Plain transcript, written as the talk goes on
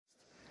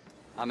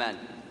Amen.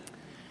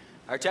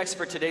 Our text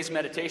for today's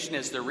meditation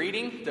is the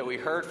reading that we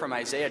heard from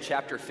Isaiah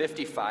chapter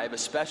 55,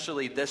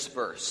 especially this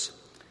verse.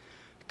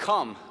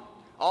 Come,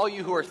 all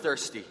you who are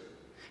thirsty,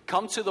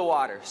 come to the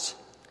waters.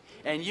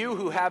 And you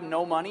who have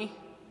no money,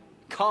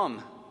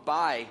 come,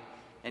 buy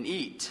and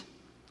eat.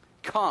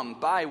 Come,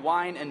 buy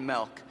wine and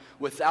milk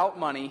without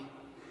money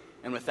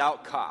and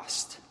without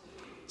cost.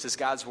 This is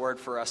God's word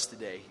for us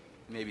today.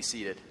 You may be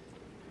seated.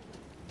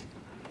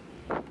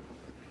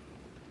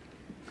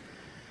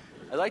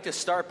 I'd like to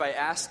start by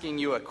asking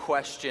you a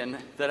question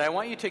that I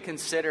want you to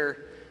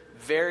consider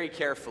very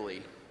carefully.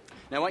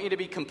 And I want you to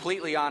be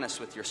completely honest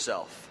with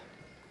yourself.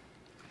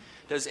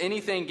 Does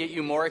anything get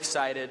you more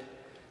excited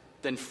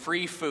than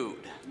free food?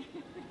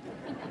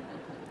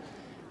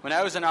 When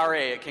I was an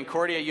RA at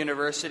Concordia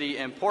University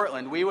in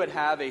Portland, we would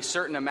have a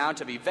certain amount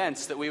of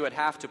events that we would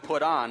have to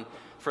put on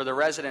for the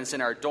residents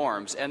in our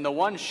dorms. And the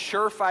one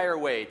surefire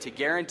way to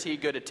guarantee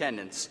good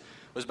attendance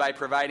was by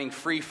providing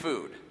free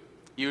food,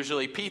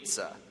 usually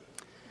pizza.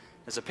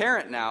 As a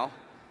parent now,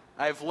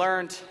 I've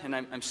learned, and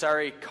I'm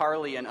sorry,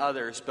 Carly and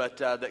others, but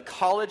that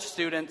college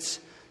students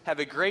have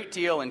a great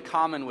deal in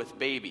common with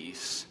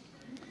babies.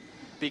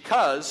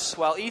 Because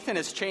while Ethan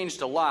has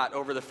changed a lot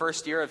over the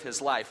first year of his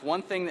life,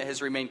 one thing that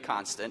has remained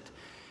constant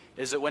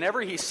is that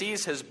whenever he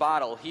sees his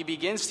bottle, he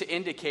begins to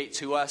indicate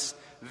to us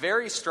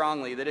very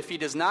strongly that if he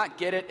does not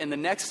get it in the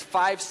next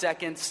 5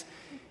 seconds,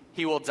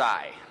 he will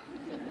die.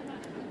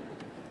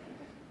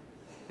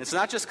 It's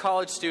not just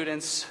college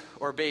students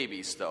or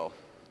babies, though.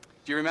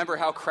 Do you remember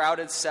how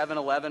crowded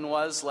 7-Eleven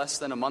was less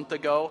than a month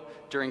ago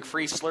during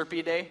Free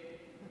Slurpee Day?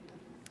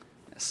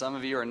 Some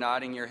of you are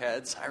nodding your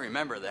heads. I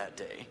remember that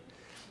day.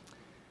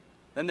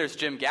 Then there's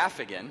Jim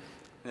Gaffigan,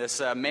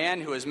 this man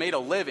who has made a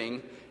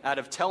living out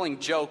of telling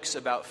jokes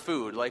about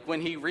food, like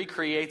when he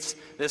recreates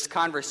this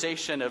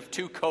conversation of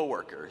two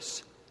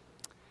coworkers.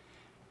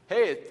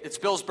 Hey, it's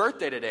Bill's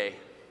birthday today.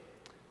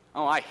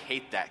 Oh, I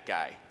hate that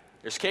guy.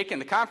 There's cake in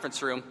the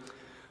conference room.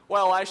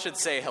 Well, I should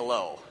say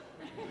hello.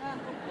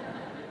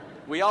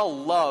 We all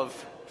love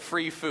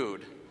free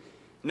food.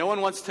 No one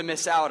wants to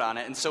miss out on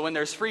it, and so when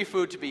there's free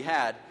food to be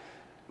had,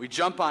 we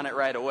jump on it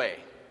right away.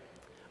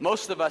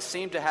 Most of us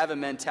seem to have a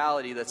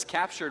mentality that's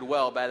captured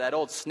well by that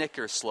old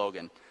Snickers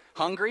slogan,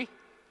 hungry?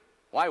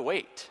 Why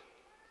wait?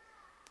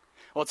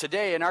 Well,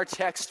 today in our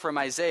text from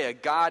Isaiah,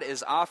 God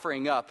is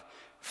offering up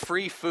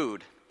free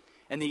food,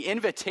 and the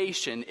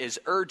invitation is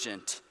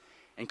urgent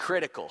and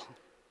critical.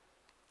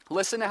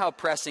 Listen to how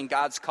pressing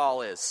God's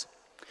call is.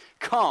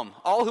 Come,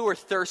 all who are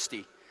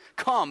thirsty.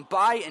 Come,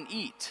 buy and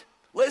eat.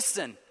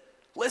 Listen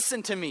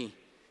to me.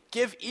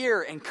 Give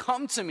ear and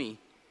come to me.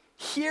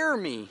 Hear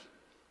me.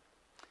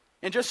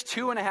 In just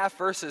 2.5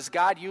 verses,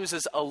 God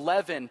uses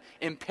 11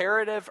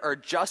 imperative or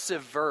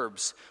adjussive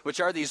verbs,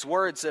 which are these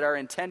words that are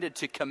intended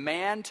to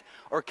command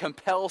or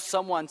compel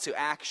someone to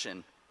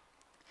action.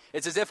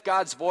 It's as if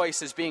God's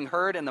voice is being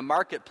heard in the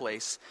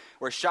marketplace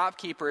where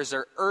shopkeepers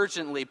are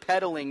urgently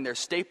peddling their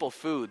staple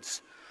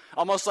foods.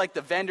 Almost like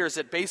the vendors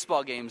at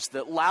baseball games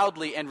that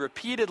loudly and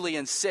repeatedly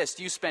insist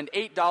you spend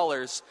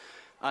 $8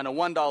 on a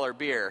 $1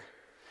 beer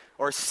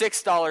or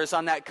 $6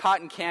 on that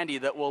cotton candy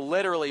that will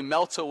literally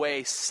melt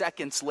away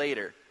seconds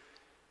later.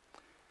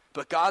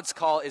 But God's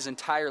call is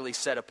entirely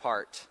set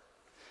apart.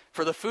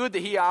 For the food that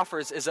he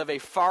offers is of a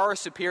far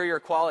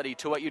superior quality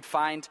to what you'd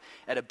find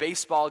at a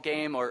baseball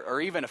game or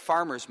even a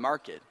farmer's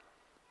market.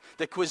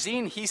 The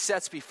cuisine he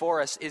sets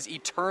before us is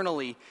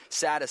eternally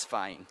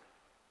satisfying.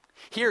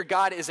 Here,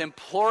 God is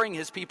imploring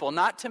his people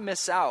not to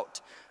miss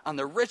out on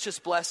the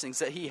richest blessings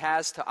that he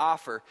has to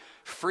offer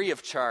free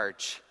of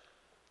charge.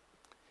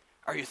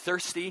 Are you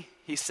thirsty?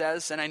 He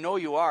says, and I know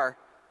you are.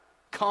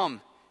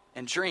 Come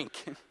and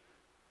drink.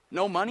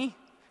 No money?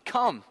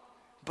 Come,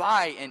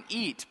 buy and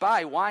eat.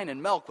 Buy wine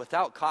and milk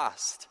without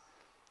cost.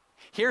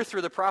 Here,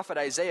 through the prophet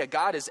Isaiah,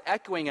 God is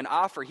echoing an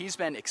offer he's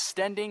been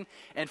extending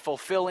and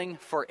fulfilling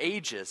for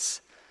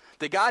ages.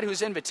 The God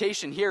whose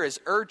invitation here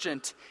is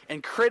urgent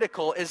and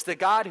critical is the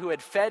God who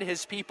had fed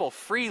his people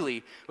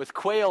freely with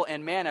quail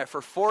and manna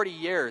for 40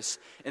 years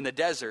in the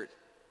desert.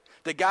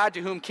 The God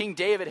to whom King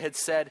David had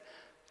said,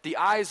 the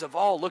eyes of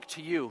all look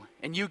to you,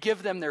 and you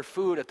give them their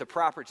food at the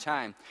proper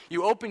time.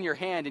 You open your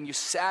hand and you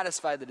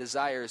satisfy the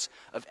desires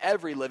of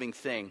every living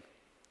thing.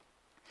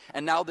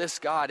 And now this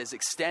God is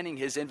extending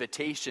his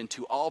invitation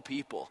to all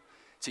people,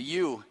 to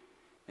you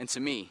and to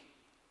me.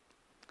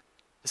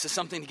 This is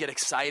something to get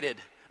excited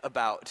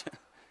about.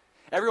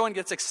 Everyone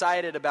gets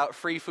excited about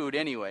free food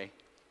anyway. And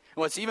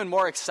what's even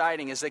more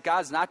exciting is that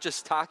God's not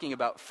just talking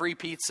about free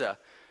pizza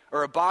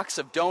or a box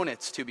of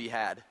donuts to be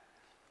had.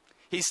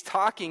 He's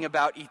talking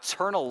about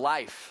eternal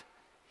life.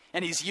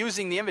 And he's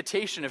using the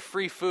invitation of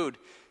free food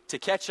to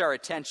catch our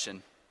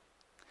attention.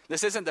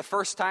 This isn't the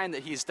first time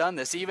that he's done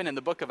this, even in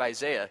the book of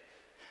Isaiah.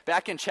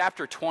 Back in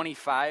chapter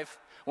 25,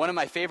 one of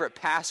my favorite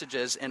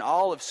passages in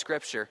all of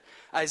Scripture,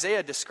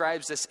 Isaiah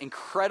describes this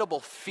incredible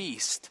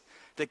feast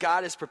that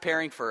God is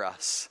preparing for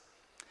us.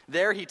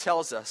 There he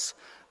tells us,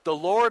 the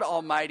Lord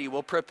Almighty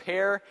will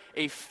prepare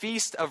a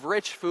feast of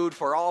rich food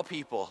for all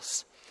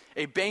peoples,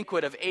 a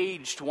banquet of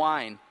aged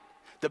wine.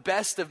 the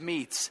best of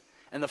meats,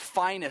 and the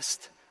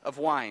finest of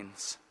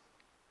wines.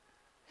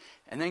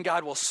 And then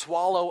God will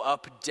swallow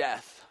up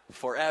death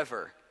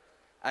forever,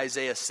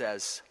 Isaiah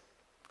says.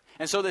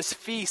 And so this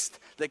feast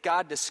that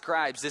God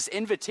describes, this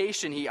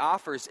invitation he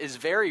offers is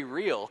very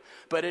real,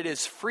 but it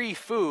is free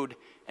food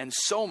and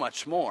so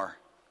much more.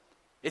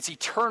 It's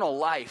eternal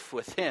life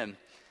with him.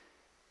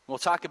 We'll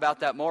talk about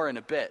that more in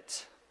a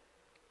bit.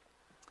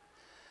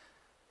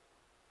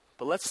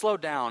 But let's slow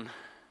down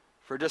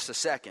for just a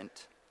second.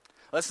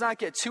 Let's not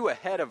get too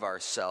ahead of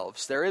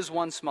ourselves. There is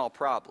one small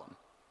problem.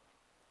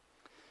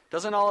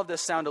 Doesn't all of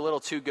this sound a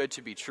little too good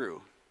to be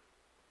true?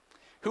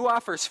 Who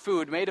offers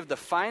food made of the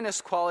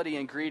finest quality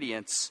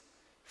ingredients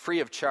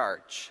free of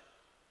charge?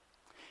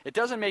 It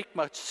doesn't make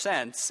much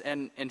sense,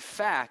 and in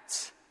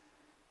fact,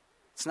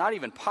 it's not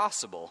even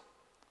possible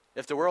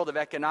if the world of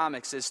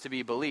economics is to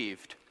be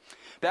believed.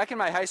 Back in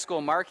my high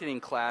school marketing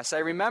class, I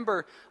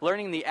remember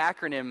learning the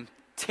acronym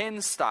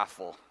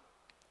TINSTOFL.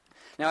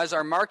 Now, as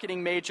our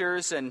marketing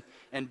majors and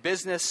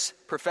business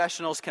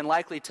professionals can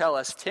likely tell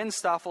us,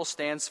 TINSTOFL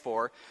stands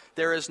for,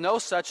 there is no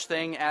such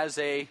thing as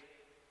a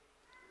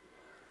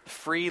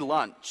free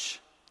lunch.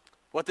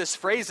 What this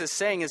phrase is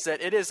saying is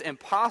that it is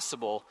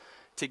impossible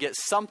to get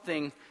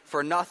something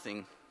for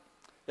nothing.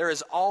 There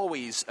is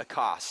always a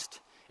cost,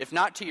 if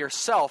not to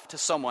yourself, to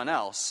someone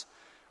else,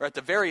 or at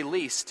the very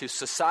least to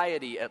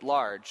society at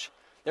large.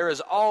 There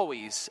is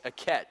always a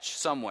catch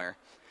somewhere.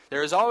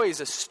 There is always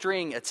a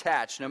string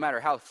attached, no matter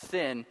how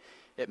thin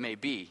it may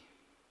be.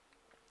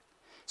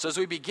 So as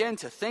we begin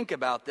to think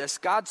about this,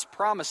 God's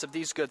promise of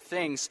these good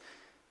things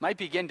might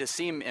begin to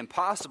seem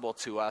impossible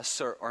to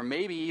us, or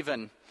maybe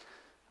even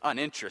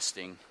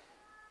uninteresting.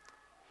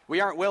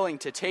 We aren't willing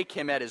to take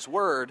him at his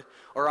word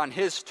or on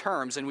his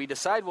terms, and we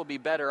decide we'll be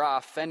better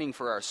off fending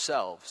for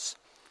ourselves.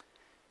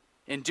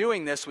 In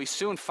doing this, we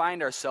soon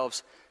find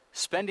ourselves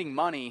spending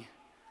money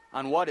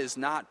on what is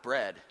not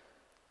bread,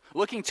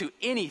 looking to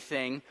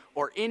anything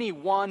or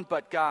anyone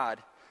but God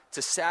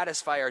to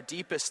satisfy our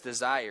deepest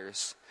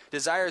desires,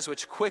 desires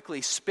which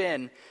quickly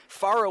spin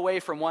far away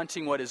from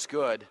wanting what is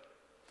good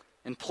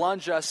and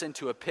plunge us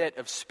into a pit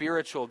of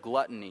spiritual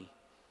gluttony.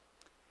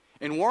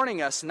 In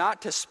warning us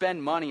not to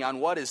spend money on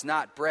what is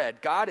not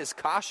bread, God is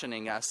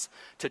cautioning us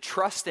to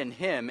trust in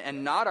him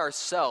and not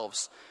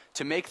ourselves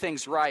to make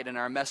things right in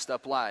our messed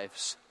up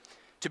lives,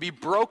 to be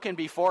broken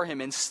before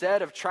him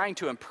instead of trying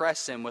to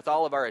impress him with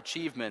all of our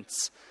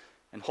achievements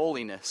and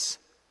holiness,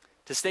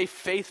 to stay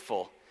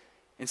faithful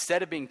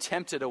instead of being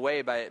tempted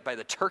away by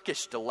the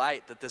Turkish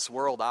delight that this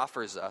world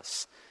offers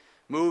us,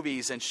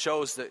 movies and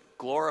shows that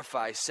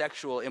glorify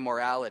sexual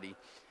immorality,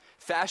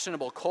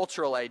 fashionable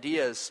cultural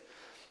ideas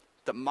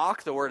that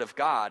mock the word of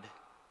God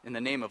in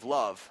the name of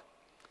love,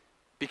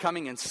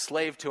 becoming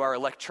enslaved to our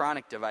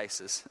electronic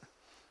devices.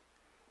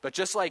 But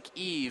just like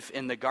Eve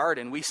in the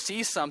garden, we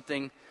see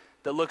something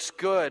that looks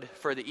good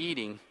for the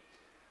eating,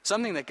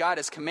 something that God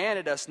has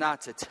commanded us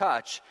not to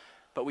touch,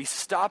 but we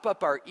stop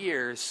up our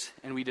ears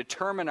and we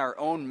determine our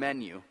own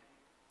menu.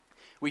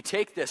 We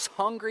take this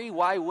hungry,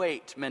 why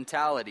wait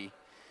mentality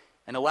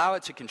and allow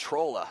it to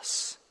control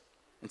us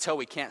until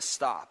we can't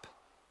stop.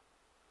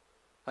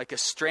 Like a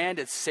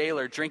stranded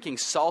sailor drinking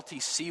salty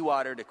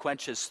seawater to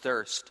quench his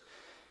thirst,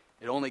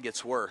 it only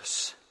gets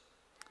worse.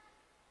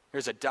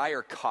 There's a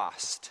dire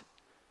cost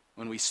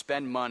when we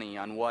spend money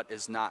on what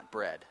is not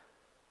bread.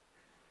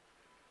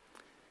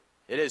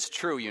 It is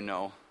true, you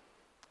know.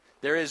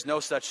 There is no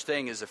such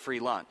thing as a free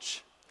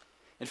lunch.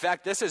 In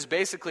fact, this is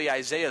basically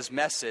Isaiah's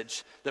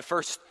message, the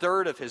first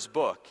third of his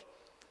book.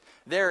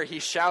 There he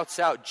shouts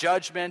out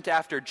judgment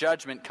after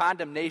judgment,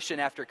 condemnation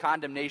after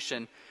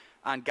condemnation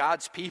on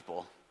God's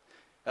people,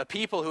 a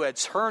people who had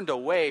turned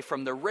away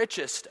from the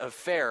richest of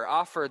fare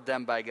offered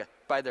them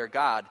by their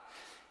God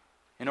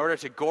in order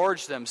to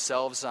gorge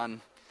themselves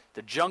on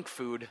the junk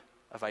food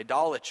of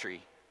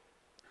idolatry.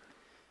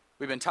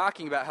 We've been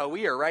talking about how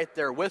we are right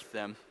there with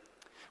them.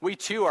 We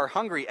too are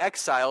hungry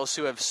exiles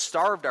who have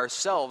starved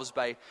ourselves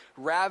by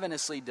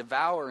ravenously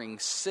devouring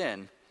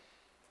sin.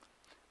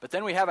 But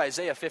then we have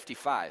Isaiah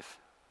 55.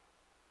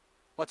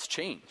 What's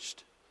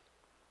changed?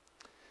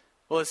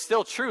 Well, it's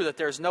still true that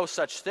there's no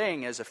such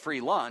thing as a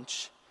free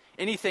lunch.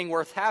 Anything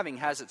worth having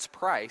has its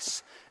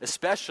price,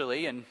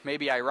 especially, and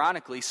maybe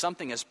ironically,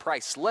 something as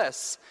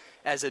priceless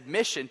as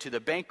admission to the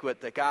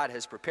banquet that God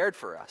has prepared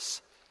for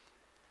us.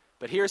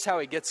 But here's how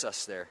he gets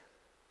us there.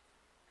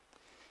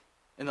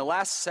 In the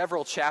last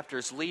several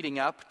chapters leading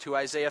up to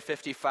Isaiah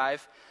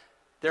 55,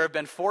 there have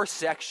been 4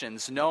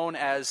 sections known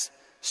as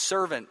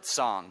servant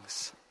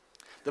songs.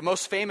 The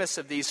most famous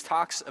of these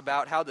talks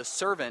about how the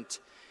servant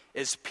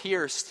is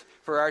pierced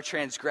for our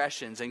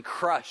transgressions and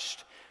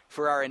crushed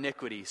for our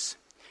iniquities,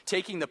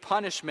 taking the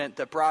punishment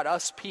that brought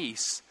us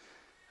peace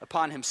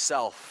upon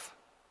himself.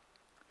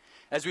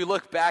 As we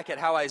look back at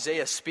how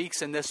Isaiah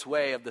speaks in this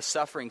way of the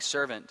suffering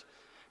servant,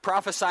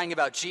 prophesying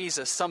about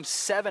Jesus some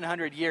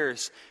 700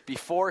 years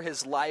before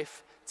his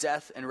life,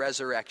 death, and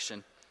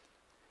resurrection,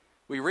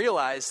 we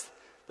realize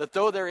that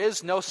though there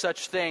is no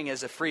such thing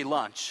as a free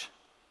lunch,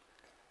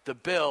 the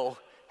bill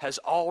has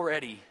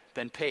already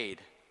been paid.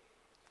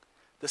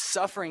 the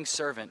suffering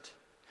servant,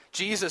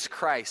 Jesus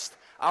Christ,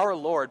 our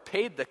Lord,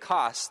 paid the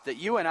cost that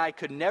you and I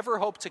could never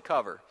hope to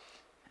cover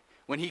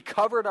when he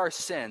covered our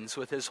sins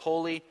with his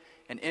holy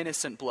and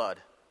innocent blood.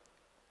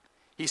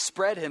 He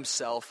spread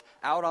himself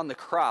out on the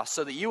cross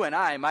so that you and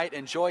I might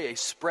enjoy a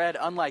spread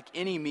unlike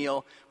any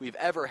meal we've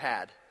ever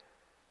had.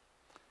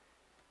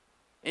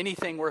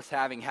 Anything worth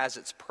having has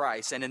its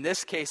price, and in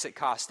this case it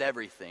cost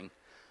everything.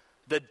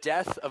 The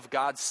death of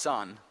God's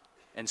Son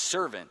and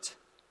servant,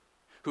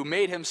 who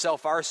made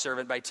himself our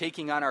servant by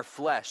taking on our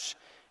flesh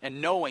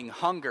and knowing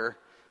hunger,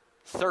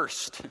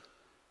 thirst,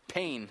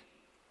 pain,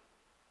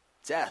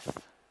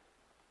 death.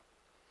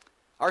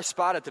 Our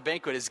spot at the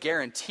banquet is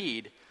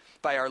guaranteed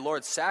by our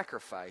Lord's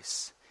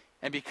sacrifice.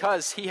 And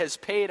because he has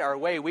paid our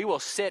way, we will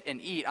sit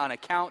and eat on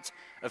account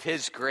of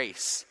his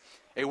grace.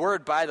 A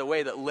word, by the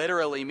way, that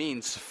literally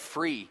means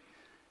free,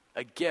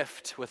 a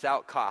gift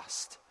without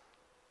cost.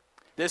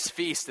 This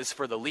feast is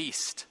for the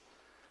least,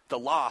 the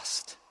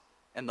lost,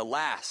 and the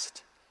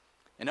last.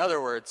 In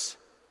other words,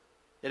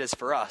 it is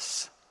for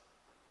us.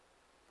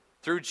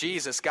 Through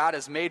Jesus, God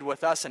has made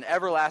with us an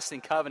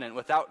everlasting covenant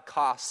without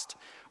cost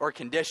or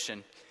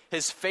condition.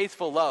 His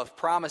faithful love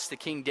promised to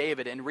King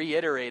David and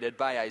reiterated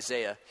by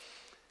Isaiah.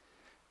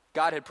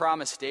 God had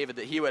promised David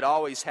that he would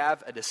always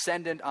have a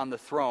descendant on the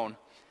throne,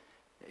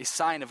 a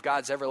sign of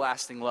God's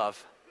everlasting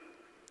love.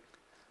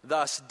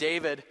 Thus,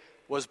 David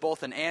was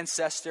both an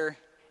ancestor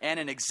and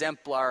an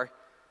exemplar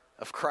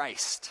of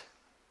Christ,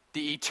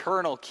 the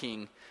eternal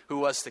King who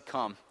was to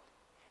come.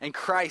 And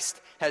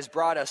Christ has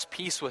brought us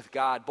peace with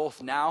God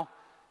both now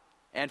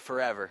and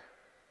forever.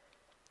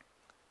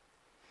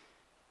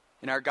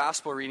 In our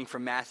gospel reading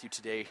from Matthew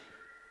today,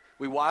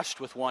 we watched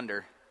with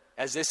wonder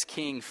as this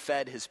king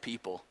fed his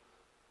people,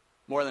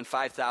 more than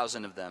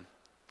 5,000 of them.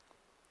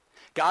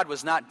 God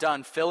was not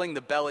done filling the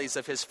bellies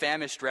of his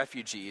famished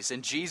refugees,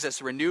 and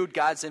Jesus renewed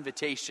God's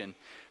invitation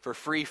for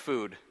free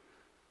food.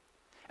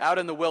 Out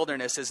in the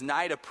wilderness, as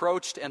night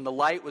approached and the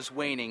light was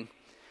waning,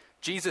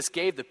 Jesus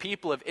gave the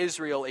people of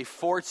Israel a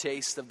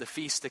foretaste of the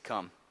feast to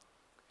come.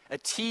 A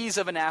tease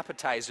of an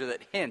appetizer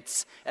that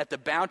hints at the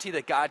bounty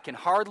that God can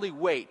hardly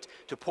wait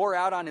to pour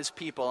out on his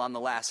people on the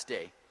last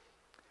day.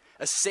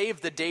 A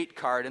save-the-date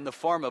card in the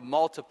form of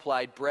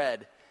multiplied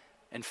bread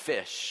and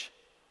fish.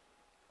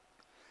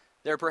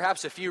 There are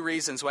perhaps a few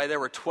reasons why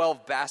there were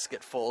 12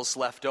 basketfuls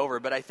left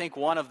over, but I think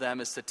one of them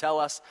is to tell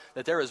us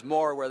that there is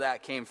more where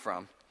that came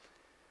from.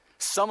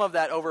 Some of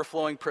that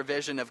overflowing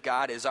provision of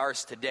God is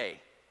ours today.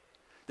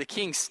 The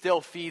king still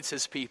feeds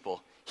his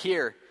people,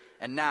 here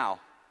and now.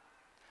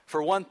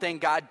 For one thing,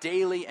 God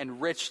daily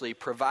and richly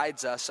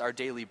provides us our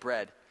daily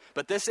bread.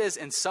 But this is,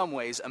 in some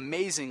ways,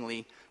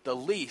 amazingly, the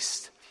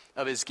least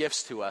of his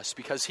gifts to us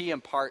because he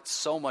imparts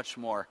so much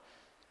more.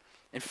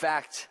 In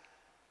fact,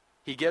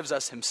 he gives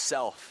us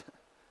himself.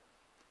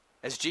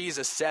 As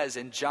Jesus says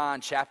in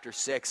John chapter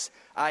 6,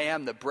 I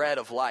am the bread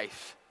of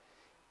life.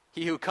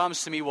 He who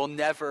comes to me will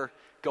never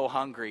go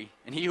hungry,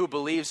 and he who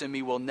believes in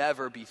me will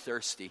never be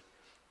thirsty.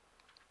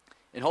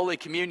 In Holy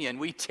Communion,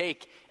 we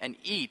take and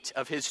eat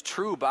of his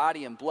true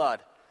body and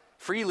blood,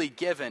 freely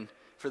given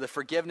for the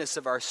forgiveness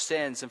of our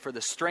sins and for the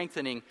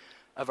strengthening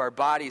of our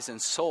bodies and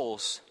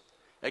souls.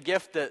 A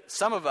gift that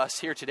some of us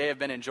here today have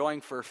been enjoying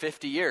for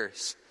 50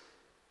 years.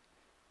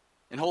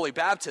 In Holy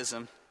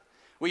Baptism,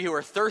 we who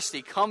are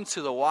thirsty come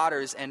to the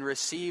waters and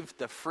receive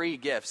the free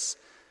gifts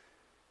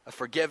of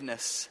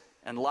forgiveness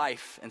and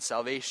life and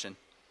salvation.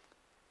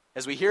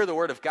 As we hear the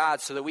word of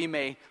God so that we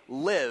may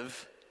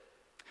live,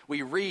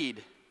 we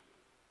read,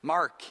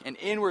 mark, and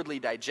inwardly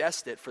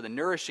digest it for the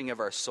nourishing of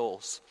our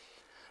souls.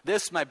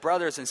 This, my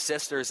brothers and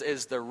sisters,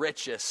 is the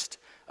richest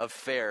of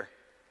fare.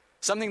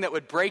 Something that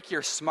would break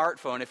your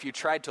smartphone if you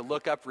tried to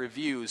look up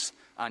reviews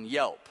on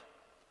Yelp.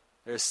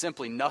 There's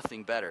simply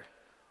nothing better.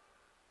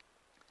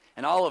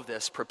 And all of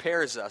this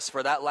prepares us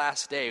for that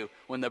last day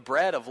when the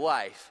bread of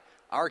life,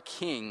 our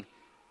King,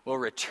 will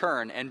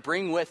return and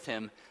bring with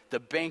him the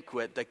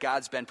banquet that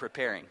God's been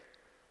preparing.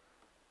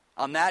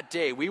 On that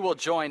day, we will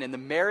join in the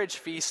marriage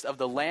feast of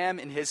the Lamb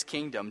in his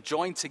kingdom,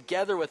 join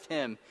together with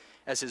him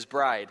as his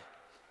bride,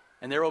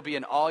 and there will be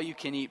an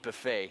all-you-can-eat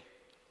buffet.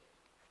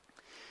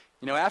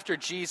 You know, after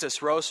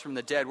Jesus rose from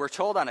the dead, we're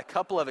told on a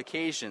couple of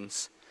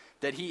occasions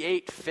that he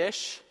ate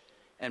fish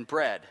and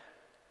bread.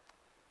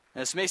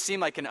 And this may seem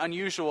like an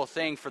unusual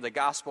thing for the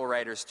gospel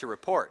writers to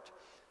report,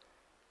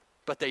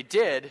 but they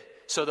did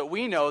so that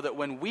we know that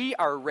when we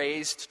are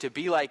raised to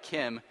be like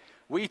him,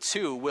 we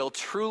too will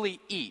truly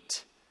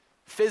eat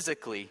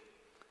physically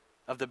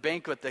of the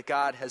banquet that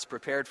God has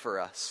prepared for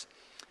us.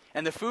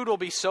 And the food will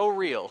be so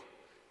real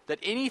that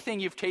anything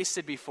you've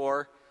tasted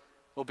before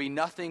will be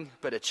nothing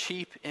but a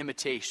cheap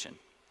imitation.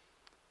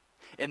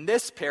 In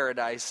this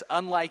paradise,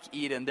 unlike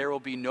Eden, there will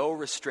be no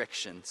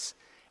restrictions,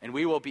 and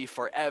we will be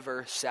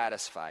forever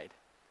satisfied.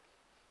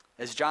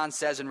 As John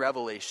says in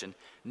Revelation,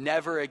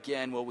 never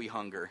again will we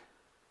hunger,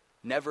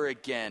 never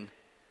again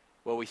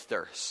will we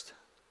thirst.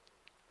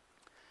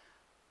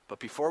 But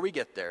before we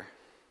get there,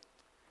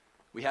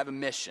 we have a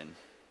mission.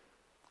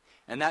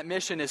 And that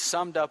mission is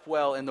summed up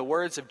well in the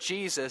words of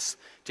Jesus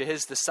to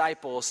his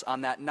disciples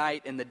on that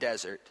night in the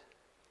desert.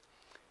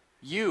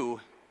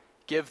 You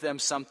give them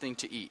something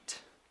to eat.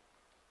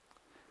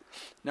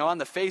 Now, on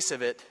the face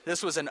of it,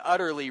 this was an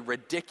utterly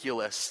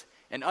ridiculous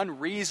and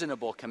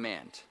unreasonable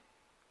command.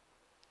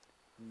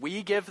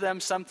 We give them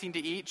something to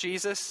eat,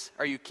 Jesus?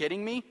 Are you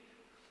kidding me?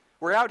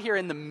 We're out here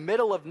in the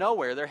middle of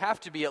nowhere. There have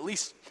to be at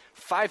least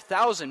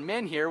 5,000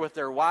 men here with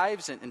their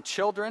wives and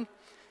children.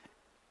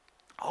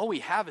 All we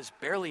have is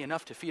barely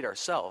enough to feed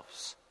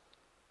ourselves.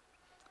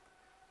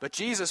 But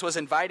Jesus was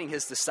inviting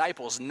his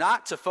disciples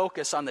not to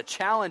focus on the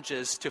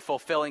challenges to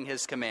fulfilling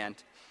his command,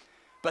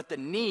 but the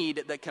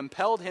need that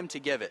compelled him to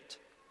give it.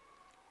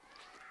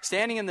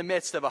 Standing in the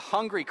midst of a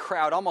hungry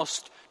crowd,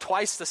 almost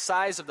twice the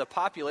size of the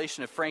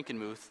population of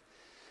Frankenmuth,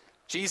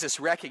 Jesus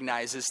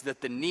recognizes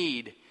that the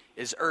need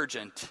is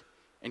urgent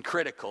and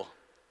critical,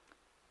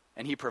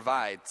 and he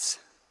provides.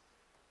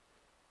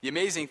 The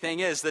amazing thing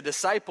is, the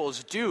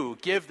disciples do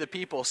give the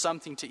people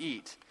something to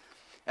eat,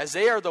 as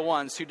they are the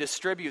ones who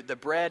distribute the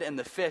bread and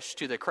the fish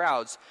to the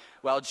crowds,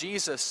 while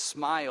Jesus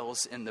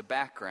smiles in the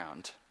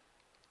background.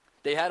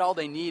 They had all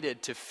they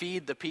needed to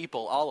feed the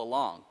people all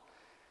along,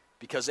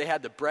 because they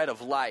had the bread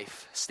of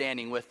life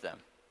standing with them.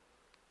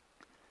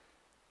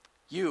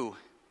 You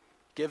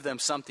give them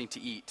something to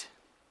eat.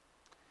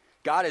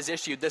 God has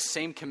issued this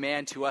same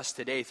command to us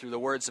today through the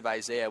words of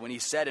Isaiah when he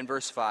said in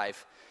verse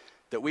 5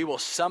 that we will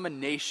summon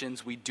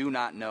nations we do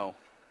not know.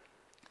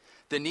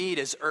 The need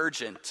is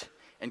urgent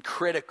and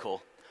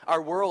critical.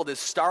 Our world is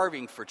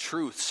starving for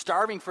truth,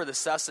 starving for the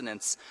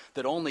sustenance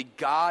that only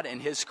God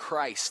and his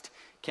Christ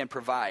can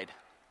provide.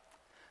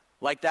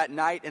 Like that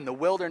night in the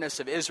wilderness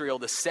of Israel,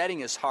 the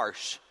setting is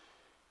harsh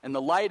and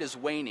the light is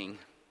waning.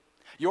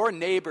 Your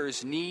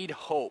neighbors need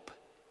hope.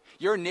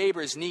 Your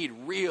neighbors need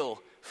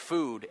real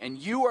food, and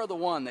you are the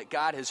one that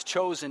God has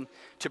chosen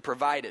to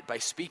provide it by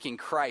speaking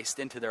Christ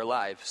into their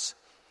lives.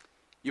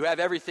 You have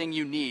everything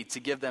you need to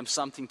give them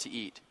something to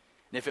eat.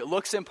 And if it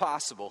looks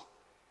impossible,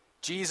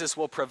 Jesus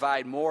will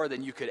provide more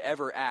than you could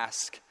ever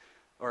ask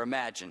or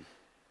imagine.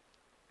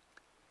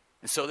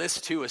 And so this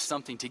too is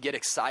something to get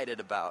excited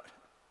about.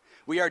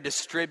 We are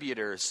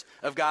distributors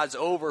of God's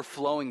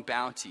overflowing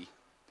bounty,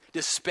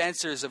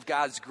 dispensers of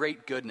God's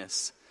great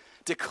goodness,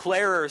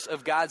 declarers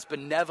of God's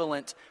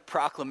benevolent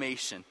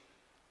proclamation.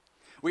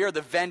 We are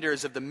the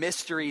vendors of the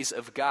mysteries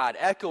of God,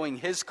 echoing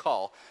his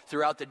call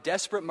throughout the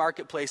desperate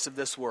marketplace of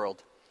this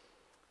world.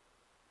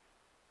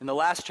 In the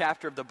last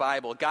chapter of the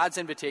Bible, God's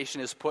invitation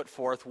is put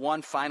forth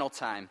one final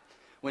time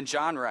when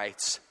John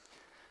writes,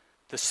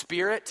 "The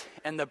Spirit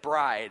and the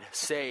bride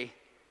say,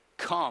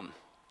 'Come.'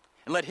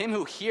 And let him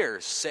who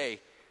hears say,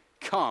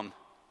 'Come.'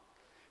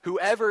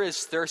 Whoever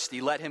is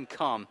thirsty, let him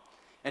come.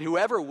 And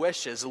whoever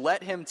wishes,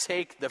 let him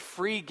take the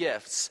free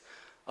gifts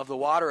of the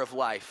water of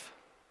life."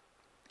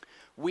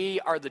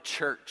 We are the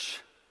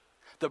church,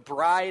 the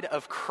bride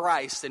of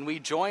Christ, and we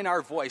join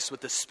our voice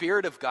with the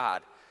Spirit of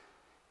God,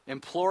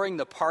 imploring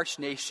the parched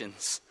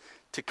nations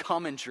to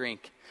come and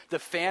drink, the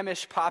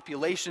famished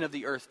population of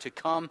the earth to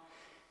come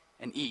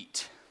and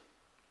eat.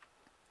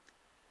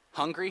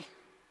 Hungry?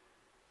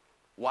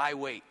 Why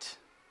wait?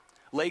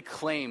 Lay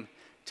claim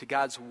to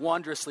God's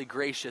wondrously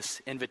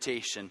gracious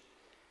invitation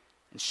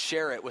and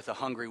share it with a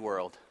hungry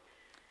world.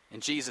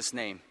 In Jesus'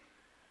 name,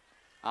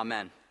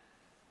 amen.